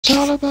It's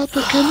all about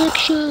the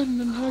connection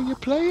and how you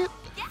play it.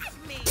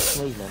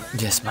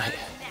 Yes, mate.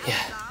 Yeah.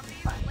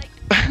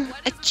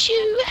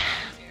 Achoo!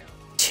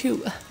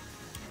 Chew.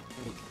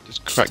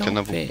 Just cracked Stop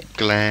another it.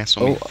 glass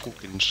on Oh, my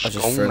fucking skull, I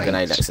just threw a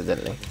grenade mate.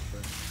 accidentally.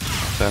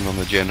 Turn on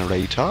the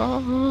generator.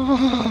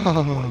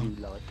 Throwing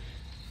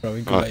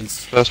Right,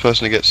 grenades. first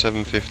person to get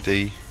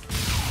 750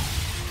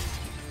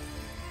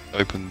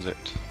 opens it.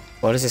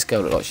 Why does this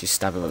girl look like she's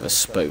stabbing with a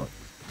spoon?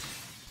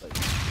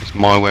 It's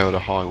my way or the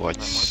highway.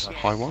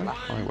 Highway?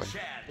 Highway.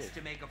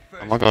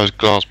 Oh my guy's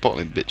glass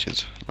bottling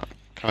bitches. Like,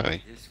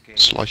 okay,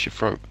 slice your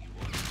throat.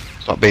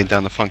 It's like being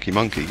down the funky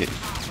monkey, get your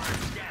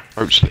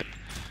throat slit.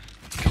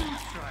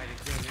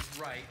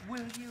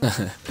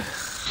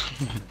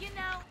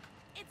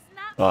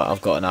 Right,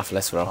 I've got enough.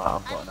 Let's roll.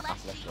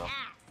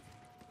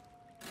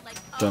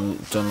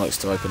 John likes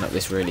to open up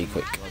this really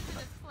quick.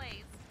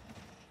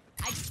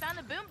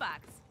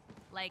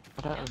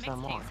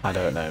 I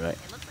don't know, mate.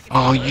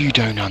 Oh, you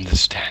don't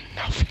understand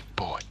nothing,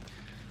 boy.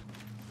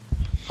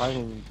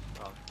 Listen,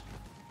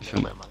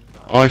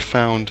 I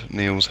found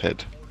Neil's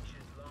head.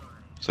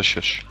 So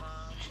shush.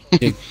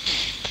 I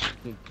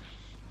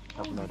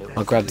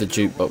grabbed the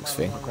jukebox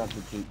thing.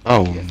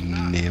 Oh,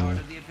 Neil.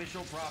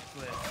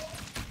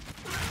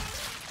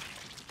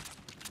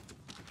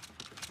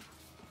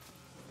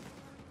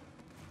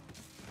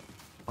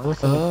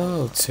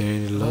 Oh,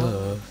 tainted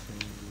love.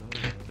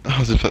 I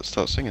was about to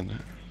start singing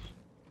that.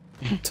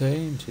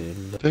 Tainted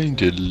love.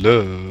 Tainted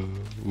love.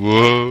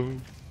 Whoa.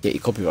 Get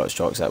your copyright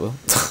strikes, that will.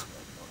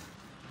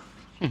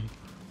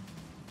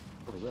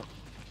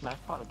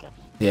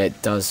 Yeah,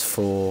 it does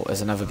for...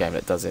 There's another game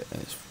that does it.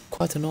 It's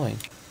quite annoying.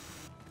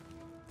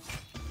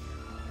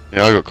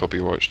 Yeah, I got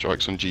copyright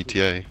strikes on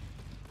GTA.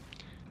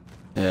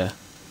 Yeah.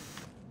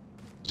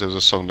 There was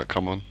a song that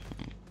come on.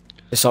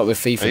 It's like with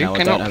FIFA You now, I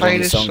cannot don't have play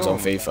any this songs on song.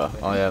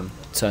 FIFA. I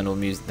turn all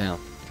music down.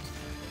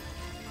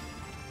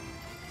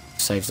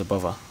 Saves the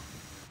bother.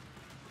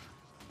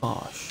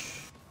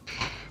 Gosh.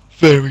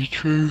 Very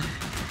true.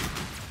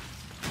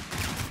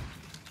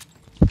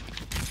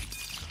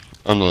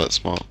 I'm not that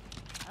smart.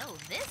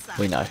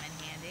 We know.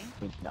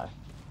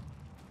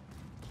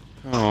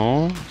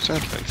 Oh,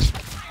 sad face.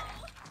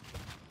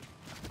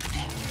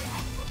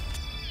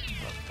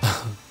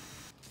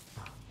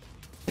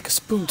 Like a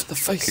spoon to the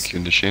face. Kick you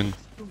in the shin.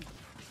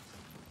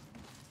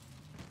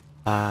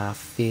 I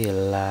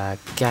feel I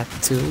got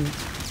to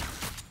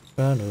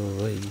run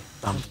away.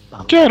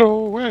 Get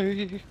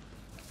away!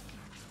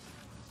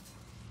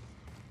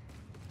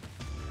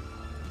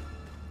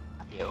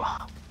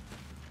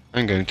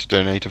 I'm going to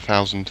donate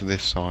 1,000 to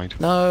this side.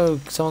 No,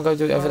 someone go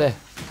do it over there.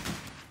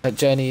 That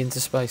journey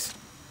into space.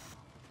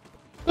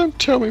 Don't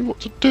tell me what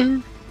to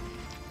do.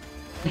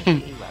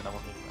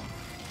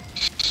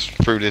 Just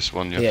through this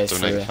one, you have Yeah, to it's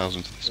donate through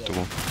 1,000 to this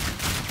door.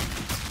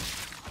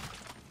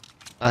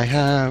 I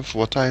have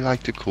what I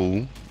like to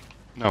call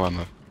no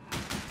ammo.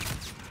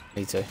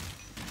 Me too.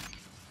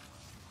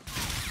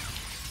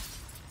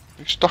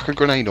 You stuck a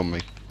grenade on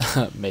me.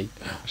 Me.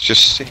 It's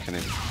just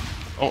sickening.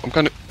 Oh, I'm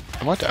going to.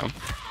 Am I down?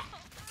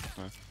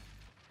 No.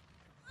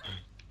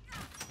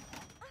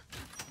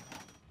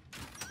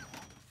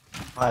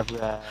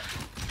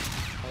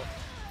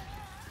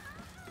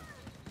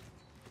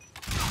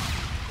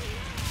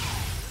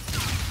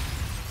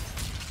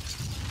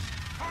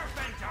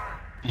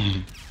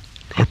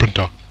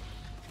 Carpenter.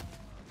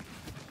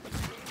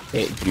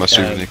 Put my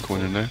souvenir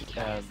coin in there.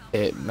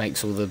 It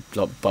makes all the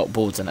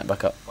boards and that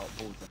back up.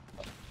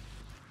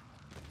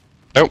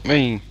 Help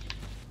me!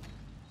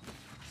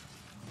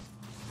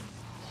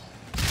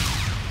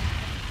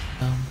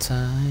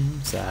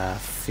 Sometimes I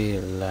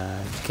feel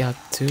I got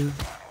to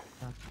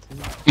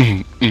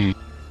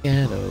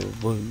get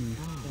away.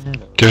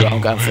 Get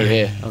I'm going through away.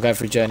 here. I'm going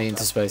through Journey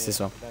into Space, this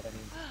one.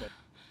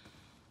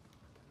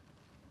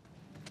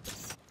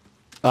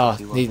 Ah,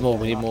 need more,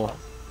 we need more.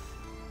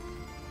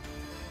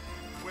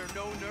 Where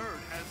no nerd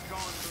has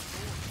gone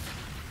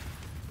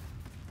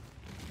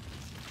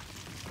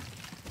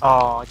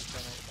before.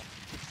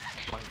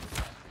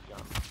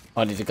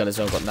 I need a gun as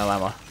well, I've got no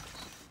ammo.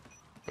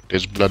 What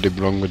is bloody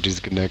wrong with this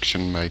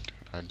connection, mate?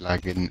 I'm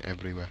lagging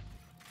everywhere.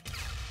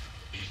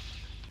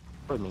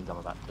 I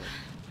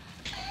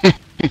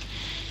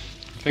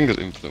think it's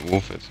Infinite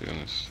Warfare, to be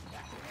honest.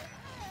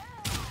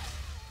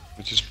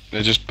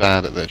 They're just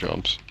bad at their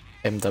jobs.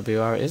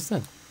 MWR it is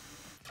then.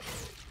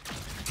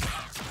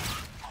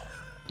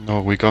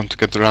 No, we're going to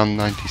get around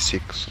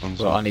 96 on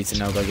Well, I need to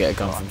now go get a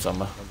gun from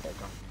somewhere.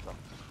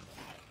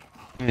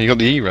 Yeah, you got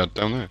the E-Rad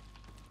down there.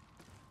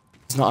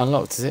 It's not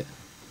unlocked, is it?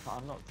 I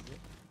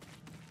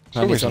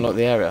need always to unlock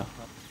the area.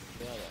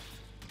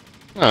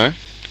 No,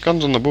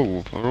 guns on the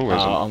wall are always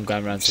Oh, on. I'm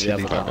going round to the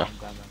Silly other bugger.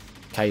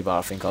 K-bar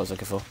I think I was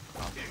looking for.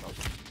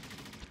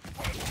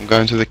 I'm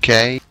going to the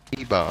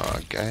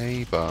K-bar,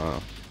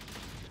 K-bar.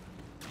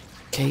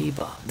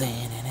 K-bar.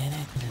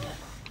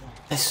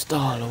 Let's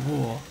start a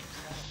war.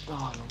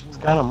 Oh,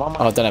 I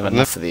don't have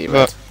enough for the Never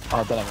E-Rad.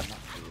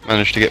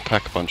 managed to get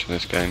Pack-a-Punch in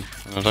this game,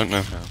 and I don't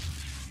know how.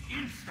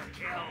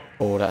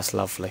 Oh, that's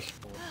lovely.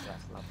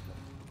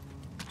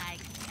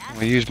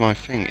 I use my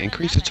thing.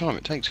 Increase the time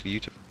it takes for you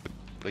to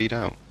bleed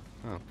out.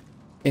 Oh.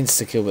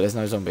 Insta kill, but there's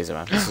no zombies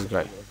around. This is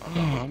great.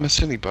 Oh, I'm a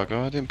silly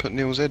bugger. I didn't put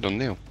Neil's head on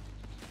Neil.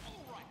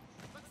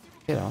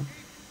 Get on.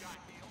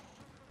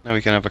 Now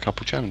we can have a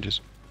couple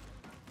challenges.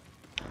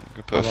 I'm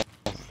gonna put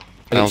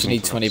I literally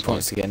need 20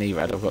 points to get an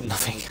E-Rad. I've got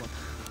nothing.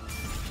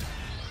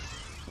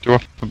 Do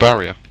up a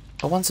barrier.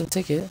 I want some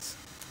tickets.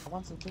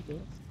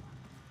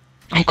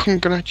 Oh,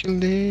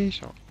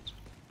 congratulations!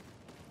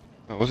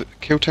 What was it?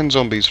 Kill 10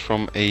 zombies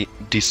from a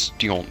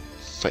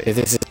distance. If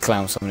this is a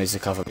clown, someone needs to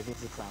cover me.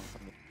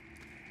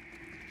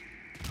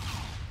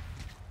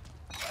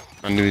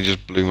 I nearly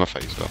just blew my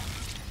face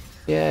off.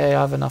 Yeah,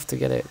 I have enough to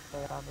get it.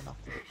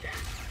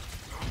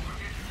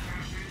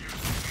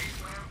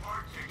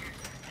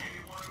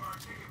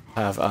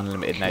 I have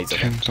unlimited nades.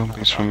 10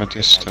 zombies from a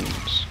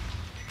distance.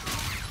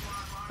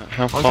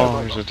 How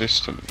far is a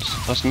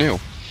distance? That's Neil.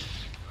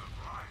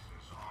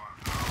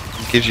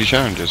 It gives you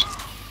challenges.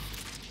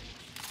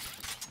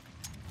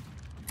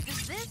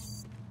 Does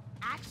this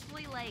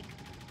actually, like,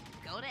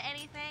 go to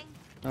anything?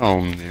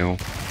 Oh, Neil.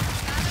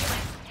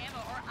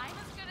 Ammo, or I'm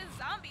as good as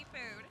zombie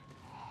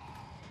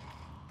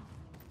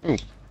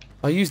food.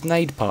 I used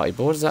nade party,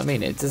 but what does that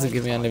mean? It doesn't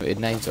give me unlimited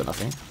nades or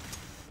nothing.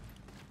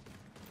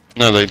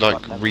 No, they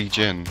like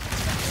regen.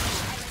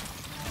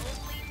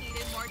 Only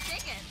needed more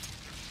chicken.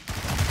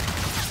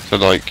 So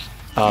like,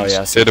 Oh yeah, I see.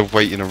 instead of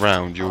waiting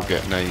around, you'll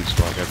get nades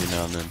like every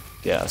now and then.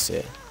 Yeah, I see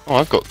it. Oh,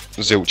 I've got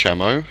zilch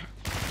ammo.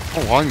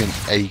 Oh, I'm in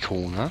A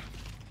corner.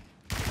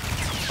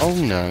 Oh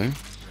no.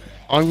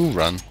 I will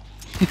run.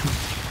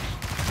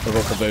 The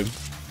rock kaboom.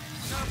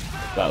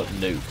 Well,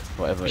 nuke,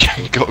 whatever it's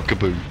called. Got a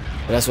kaboom.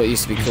 But that's what it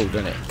used to be called,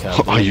 didn't it?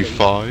 Kaboom. Are you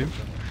 5?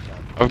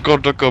 I've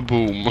got a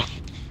kaboom.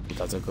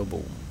 That's a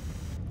kaboom.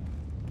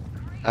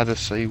 Add a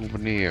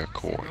souvenir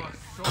coin.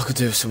 I could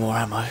do with some more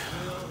ammo.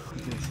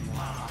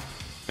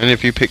 And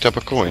if you picked up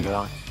a coin?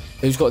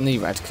 Who's got an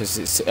E-Rad? Because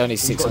it's only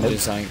 600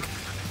 something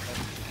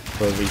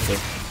for a refill.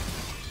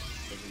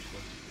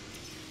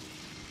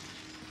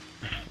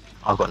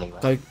 I've got an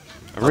E-Rad. Go.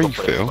 A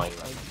refill?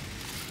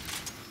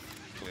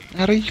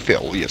 A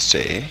refill, you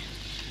say?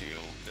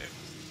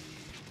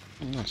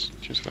 Oh, nice,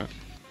 cheers for that.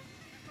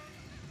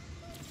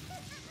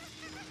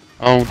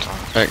 Old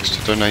X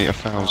to donate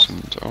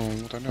 1,000. Oh,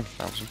 I don't have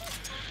 1,000.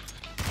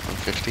 I'm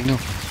 50 now.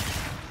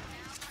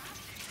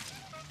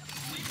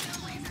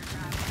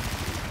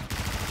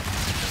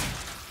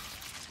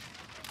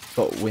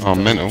 Got wind Oh,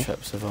 mental.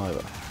 trap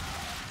survivor.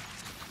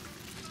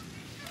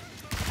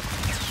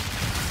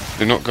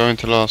 You're not going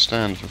to last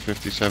stand for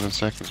 57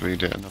 seconds when you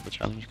get another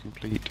challenge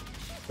complete.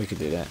 We could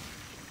do that.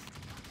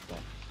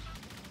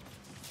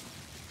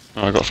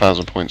 Oh, I got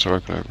 1,000 points, so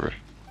open over it.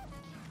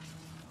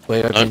 Where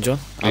you open, John?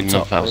 Need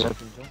Up top. 1,000.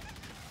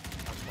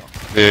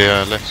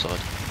 The left side.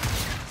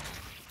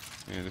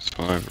 Yeah, this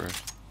one over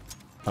it.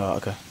 Oh,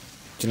 okay.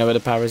 Do you know where the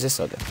power is this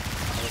side then?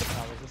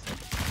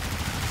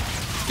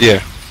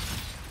 Yeah.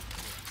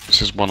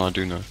 This is one I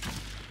do know.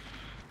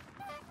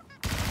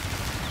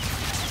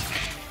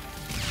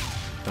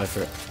 Go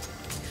for it.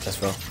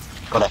 Let's roll.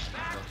 Got it.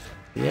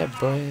 Yeah,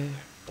 boy.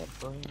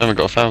 I haven't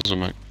got 1,000,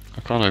 mate.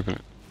 I can't open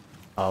it.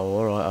 Oh,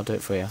 alright, I'll do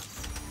it for you.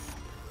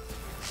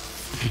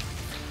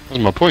 That's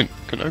my point.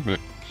 Couldn't open it.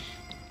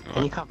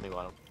 Can you cover me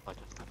while I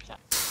just have a chat?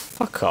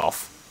 Fuck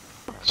off.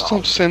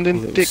 Stop sending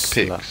Little dick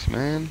slut. pics,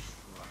 man.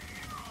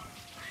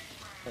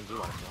 Send you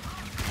one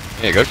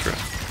if you Yeah, go for it.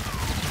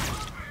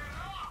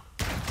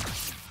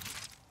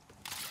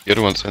 You're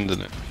the one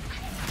sending it.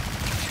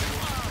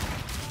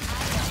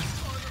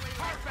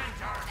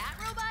 That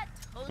robot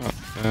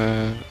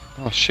totally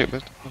Oh shit,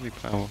 where's the bloody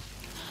power?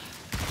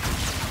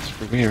 It's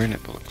from here, innit,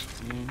 bollocks?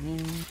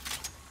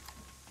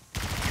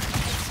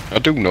 I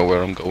do know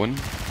where I'm going,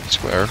 I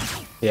swear.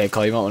 Yeah,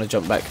 Carl, you might want to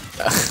jump back.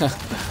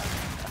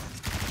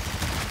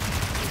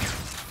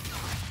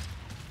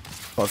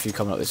 Quite a few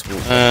coming up this wall.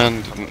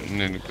 And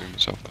nearly blew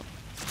myself up.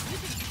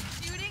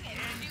 shooting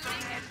and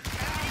shooting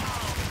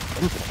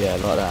and Yeah,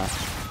 like that.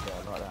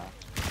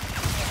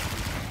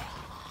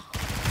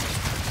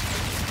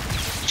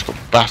 Just got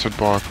battered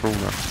by a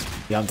crawler.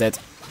 Yeah, I'm dead.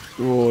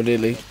 Oh,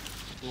 nearly.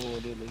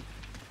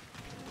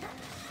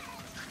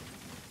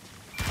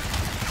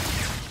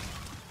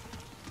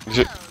 Is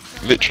it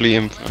literally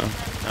infinite?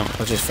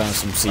 I just found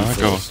some Oh,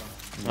 God. C4s.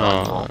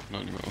 Oh,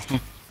 not anymore.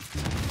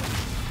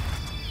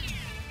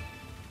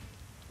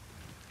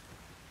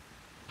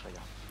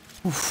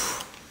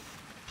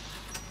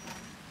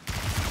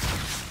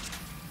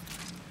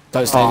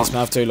 Don't stay in its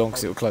mouth too long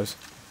because it'll close.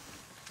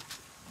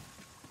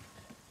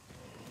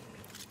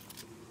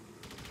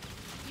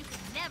 you can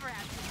never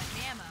have too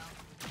much ammo.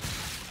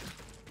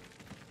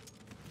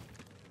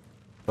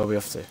 Where are we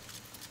off to?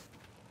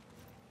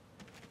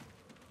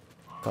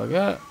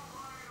 Target.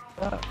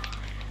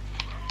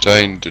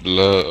 Tainted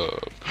love.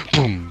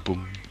 Boom,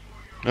 boom.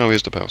 Oh,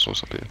 here's the power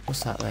source up here.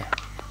 What's that there?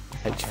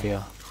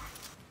 HVR.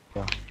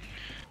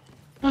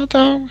 I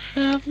don't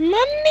have money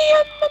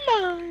on my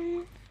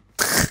mind.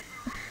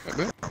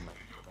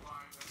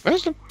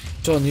 Where's the...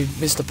 John, you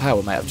missed the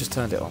power, mate. I've just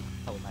turned it on.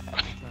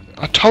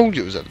 I told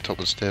you it was at the top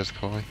of the stairs,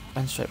 Kai.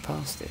 Ran straight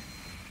past it.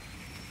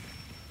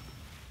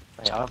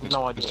 Mate, I have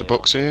no idea. Is the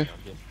box here?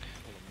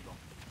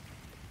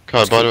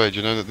 Kai, by the way, do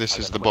you know that this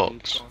is the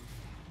box?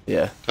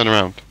 Yeah. Turn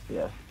around.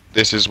 Yeah.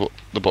 This is what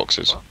the box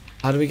is.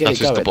 How do we get That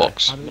it is going? the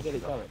box. How do we get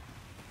it going?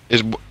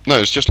 No,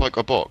 it's just like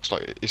a box.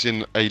 Like it's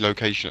in a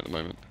location at the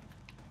moment.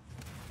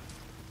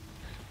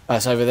 Oh,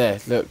 it's over there.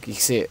 Look, you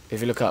can see it.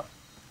 If you look up,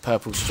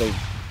 purple streak.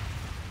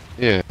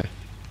 Yeah.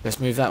 Let's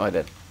move that way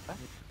then.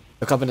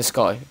 Look up in the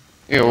sky.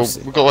 Yeah, well,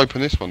 see. we've got to open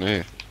this one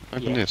here.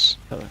 Open Yeah. this.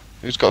 Oh.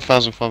 Who's got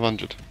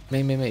 1,500?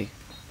 Me.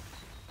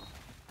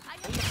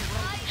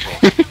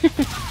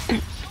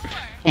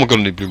 Oh my god,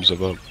 I need blooms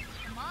of up.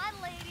 Come on,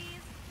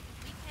 ladies.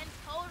 We can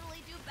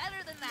totally do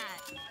better than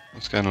that.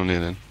 What's going on here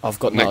then? I've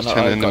got Next 10 I've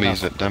got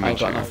enemies enough. that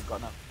damage I've you got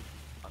enough.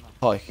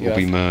 Hi, you will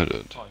be have.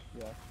 murdered.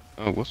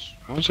 Oh,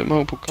 why is it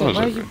multiple Dude,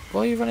 colours?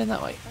 why are you running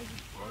that way?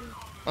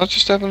 I was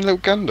just having a little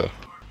gander.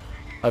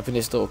 Open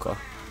this door, Kai.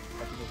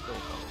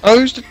 Oh,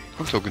 who's the...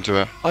 I'm talking to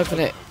her. Open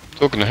it.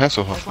 Talking to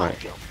Hasselhoff,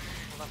 mate.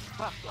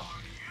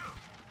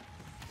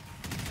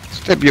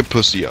 Step your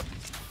pussy up.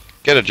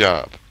 Get a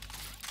job.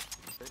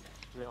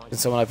 Can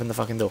someone open the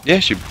fucking door?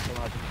 Yes, you...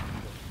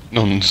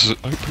 Nons.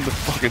 Open the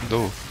fucking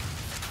door.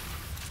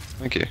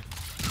 Thank you.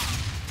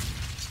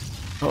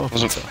 Oh,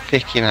 Wasn't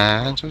picking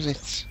hands, was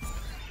it?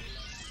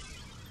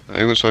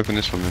 Who wants to open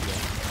this one then?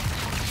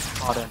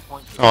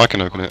 Oh, I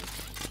can open it.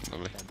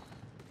 Lovely.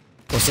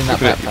 what's in that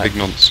Open it, you big backpack?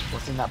 nonce.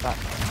 What's in that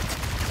backpack?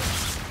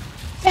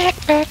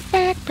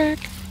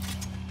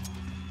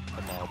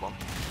 A nail bomb.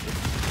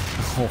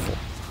 Oh.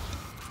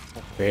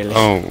 Really?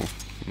 Oh,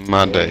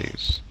 my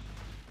days.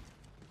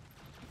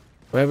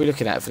 Where are we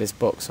looking at for this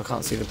box? I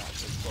can't see the...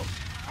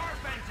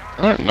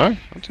 I don't know.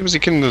 I'm too busy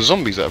killing the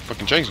zombies that are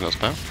fucking chasing us,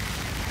 pal.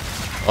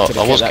 Oh, Could've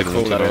I was kept that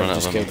killing them crawler until I and ran out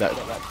just of killed ammo.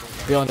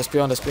 that. Behind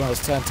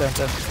us.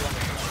 Turn.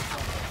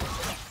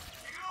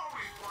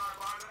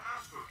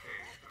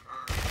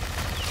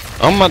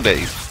 On my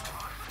days.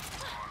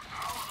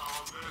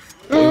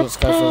 Who wants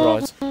to go for a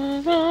ride?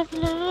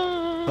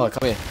 Right,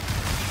 come here.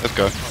 Let's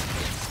go.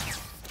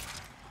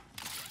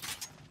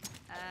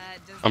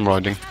 Does I'm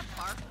riding. have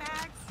bark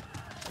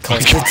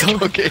bags?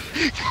 Can't get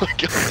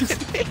Okay.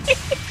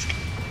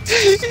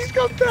 He's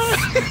got that.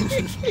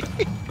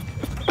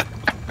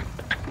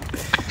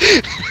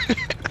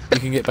 You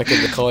can get back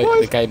in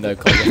the game though,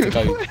 Kai. You have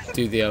to go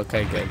do the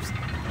arcade games.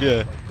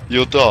 Yeah.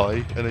 You'll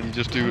die, and then you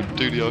just do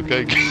the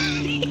arcade.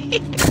 He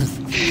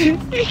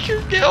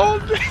can get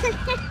on.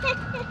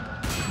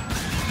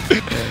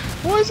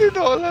 Why is it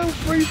not allowed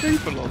 3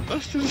 people on?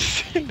 That's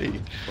just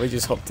silly. We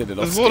just hopped in and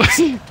off. That's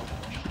what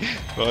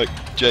Right,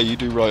 Jay, you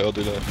do right, I'll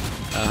do left.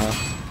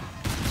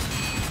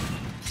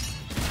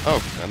 Oh,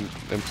 and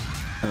then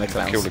And the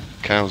clowns. kill the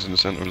cows in the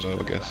centre as well,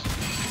 I guess.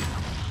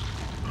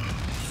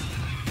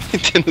 He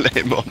didn't let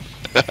him on.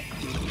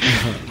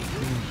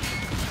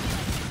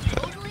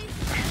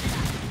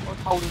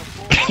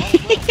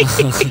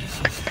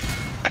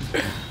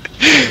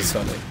 It's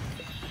funny.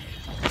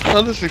 I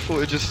honestly thought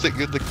it'd just stick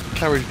the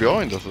carriage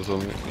behind us or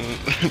something.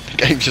 The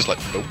game's just like,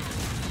 nope.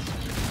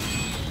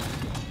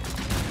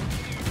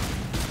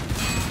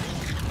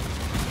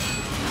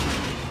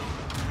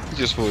 I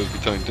just thought it'd be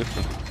something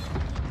different.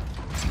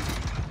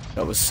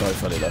 That was so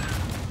funny though.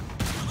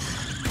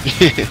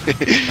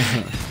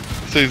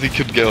 As soon as he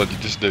couldn't get on, you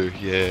just knew,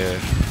 yeah.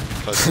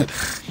 I did.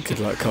 Good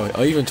luck, Kai.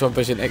 I even tried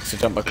pushing X to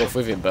jump back off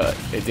with him, but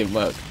it didn't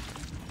work.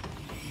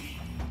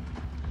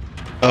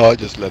 Oh, I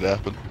just let it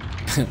happen.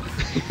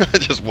 I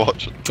just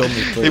watched. John was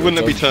He brutal. wouldn't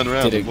let me John turn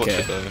around and didn't watch care.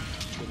 it though.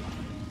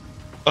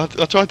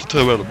 I tried to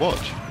turn around and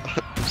watch.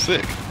 I'm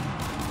sick.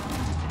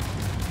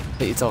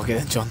 Hit your target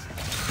then, John.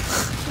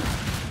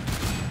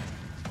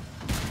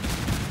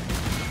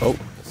 Oh,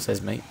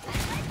 says mate.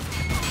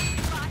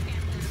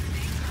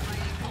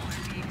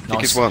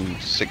 Ticket's Nice. won,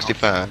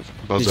 65.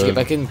 Did you get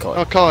back in, Kai?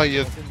 Oh, Kai,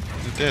 you're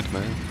dead,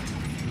 man.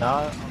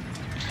 No.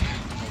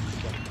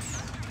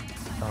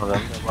 Oh,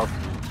 then they're welcome.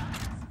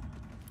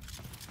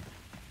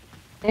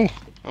 Oh,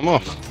 I'm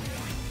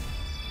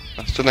off.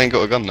 I still ain't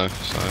got a gun though,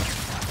 so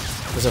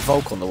There's a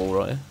Volk on the wall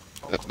right here.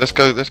 let's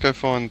go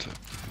find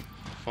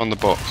the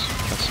box.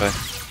 Let's say.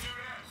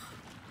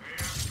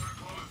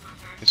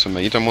 It's for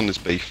me. You don't want this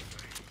beef.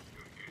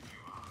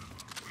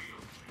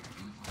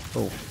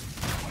 Oh.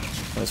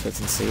 I was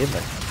expecting to see him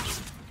there.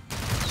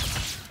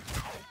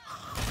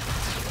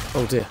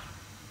 Oh dear.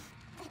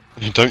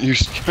 You don't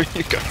use.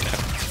 You go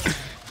down.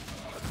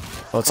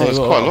 I'll tell There's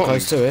you quite what, a I'm lot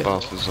close of to it.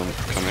 bastards on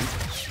coming.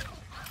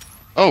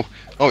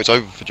 Oh, it's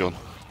over for John.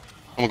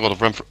 Oh my god,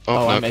 I've run for. Oh, Oh,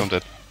 no, I'm I'm in.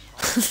 dead.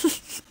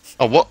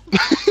 Oh, what?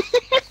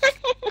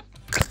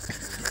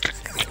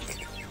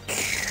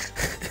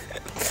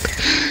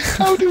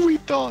 How did we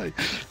die?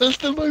 That's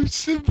the most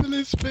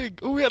simplest thing.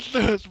 All we had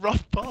to do was run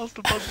past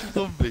a bunch of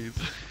zombies.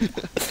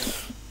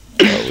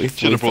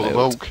 Should have brought a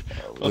Volk.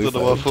 I don't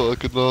know why I thought I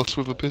could last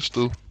with a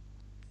pistol.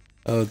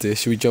 Oh dear,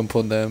 should we jump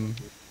on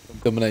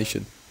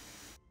domination?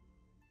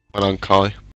 Well done, Kai.